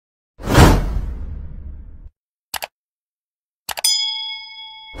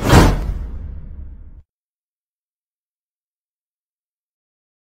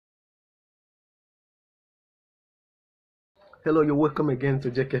Hello, you're welcome again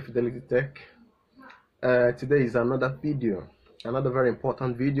to JK Fidelity Tech. Today is another video, another very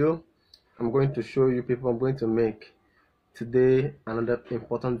important video. I'm going to show you people. I'm going to make today another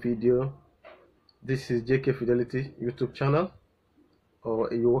important video. This is JK Fidelity YouTube channel,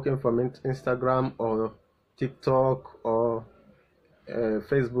 or you're working from Instagram or TikTok or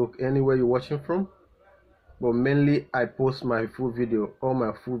Facebook, anywhere you're watching from. But mainly I post my full video. All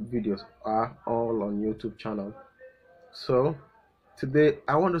my full videos are all on YouTube channel. So today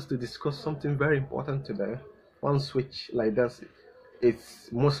I want us to discuss something very important today. One switch like this, it's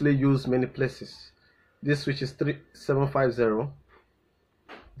mostly used many places. This switch is 3750.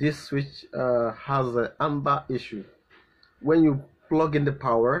 This switch has an amber issue. When you plug in the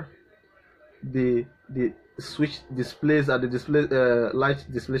power, the switch displays at the display light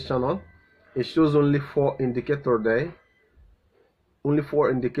display channel. It shows only 4 indicators there. Only 4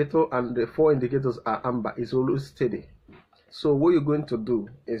 indicators, and the 4 indicators are amber. It's always steady. So what you're going to do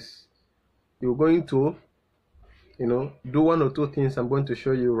is you're going to do one or two things I'm going to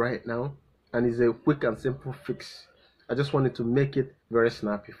show you right now, and it's a quick and simple fix. I just wanted to make it very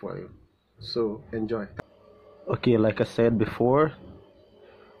snappy for you, so enjoy. Okay, like I said before,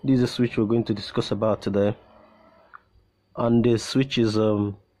 this is a switch we're going to discuss about today, and the switch is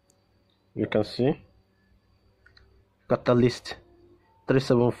you can see catalyst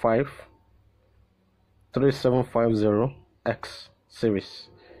 3750X series.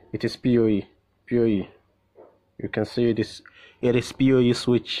 It is PoE. You can see it is PoE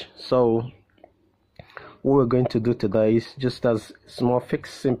switch. So what we're going to do today is just as small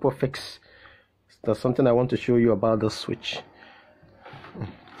fix, simple fix. That's something I want to show you about the switch,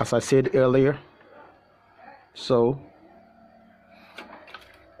 as I said earlier. So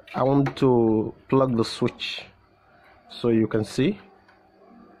I want to plug the switch so you can see.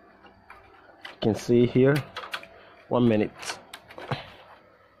 You can see here. 1 minute.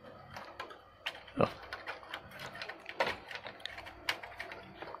 Oh.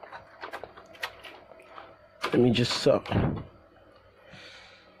 Let me just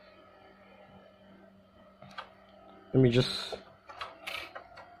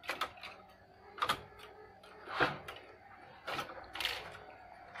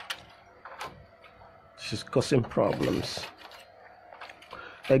this is causing problems.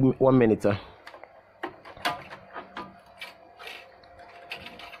 Take me 1 minute.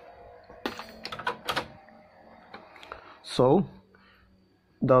 So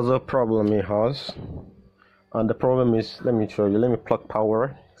there's a problem it has, and the problem is, let me show you. Let me plug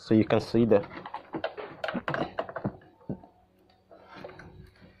power so you can see that.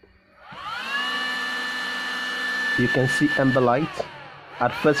 You can see amber light.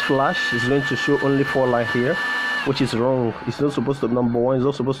 At first flash, it's going to show only 4 light here, which is wrong. It's not supposed to be number 1. It's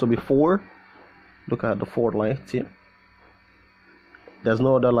not supposed to be 4. Look at the 4 lights here. There's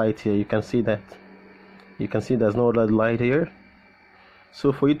no other light here. You can see that. You can see there's no other light here.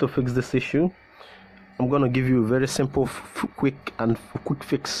 So for you to fix this issue, I'm gonna give you a very simple, quick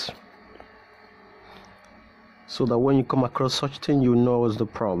fix, so that when you come across such thing, you know what's the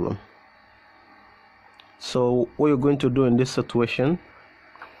problem. So what you're going to do in this situation,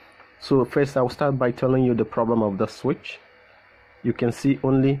 so first I'll start by telling you the problem of the switch. You can see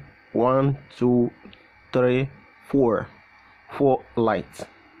only 1, 2, 3, 4 lights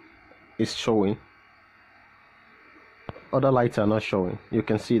is showing. Other lights are not showing. You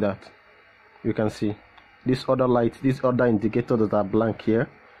can see that. You can see these other lights, these other indicators that are blank here,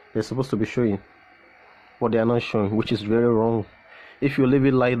 they're supposed to be showing, but they are not showing, which is very wrong. If you leave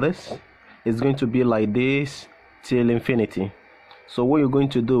it like this, it's going to be like this till infinity. So what you're going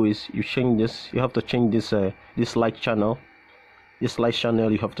to do is you change this. You have to change this this light channel. This light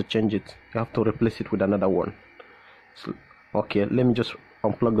channel, you have to change it. You have to replace it with another one. So, okay, let me just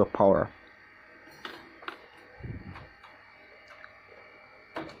unplug the power.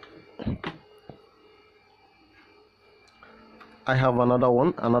 I have another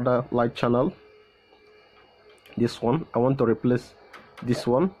one, another light channel. This one, I want to replace this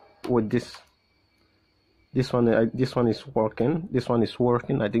one with this. This one is working. This one is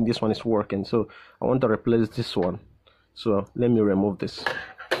working. I think this one is working. So I want to replace this one. So let me remove this.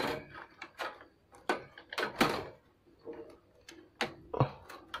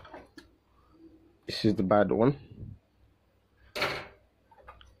 This is the bad one.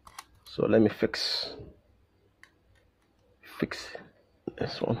 So let me fix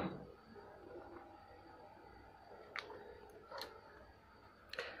this one.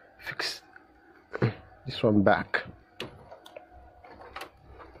 Fix this one back.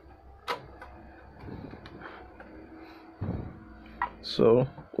 So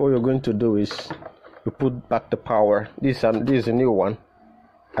what you're going to do is we put back the power. This is a new one.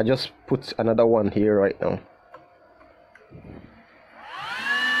 I just put another one here right now.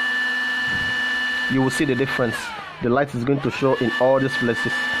 You will see the difference. The light is going to show in all these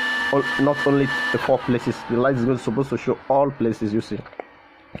places, not only the 4 places. The light is supposed to show all places. You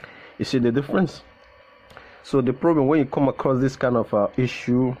see the difference. So the problem when you come across this kind of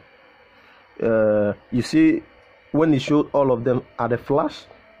issue, you see when it shows all of them at a flash,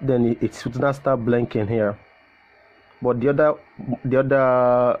 then it should not start blinking here. But the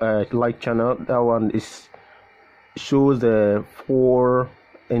other light channel, that one shows the 4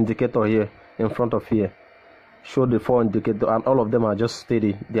 indicator here in front of here. Show the 4 indicator, and all of them are just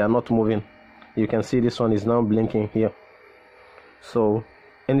steady. They are not moving. You can see this one is now blinking here. So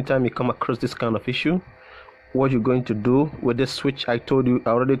anytime you come across this kind of issue, what you're going to do with this switch, I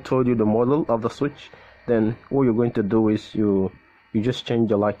already told you the model of the switch. Then what you're going to do is you just change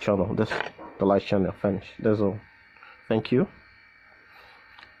the light channel. That's the light channel. Finish. That's all. Thank you.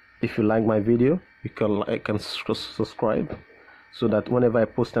 If you like my video, you can like and subscribe, so that whenever I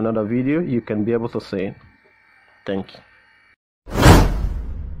post another video, you can be able to see it. Thank you.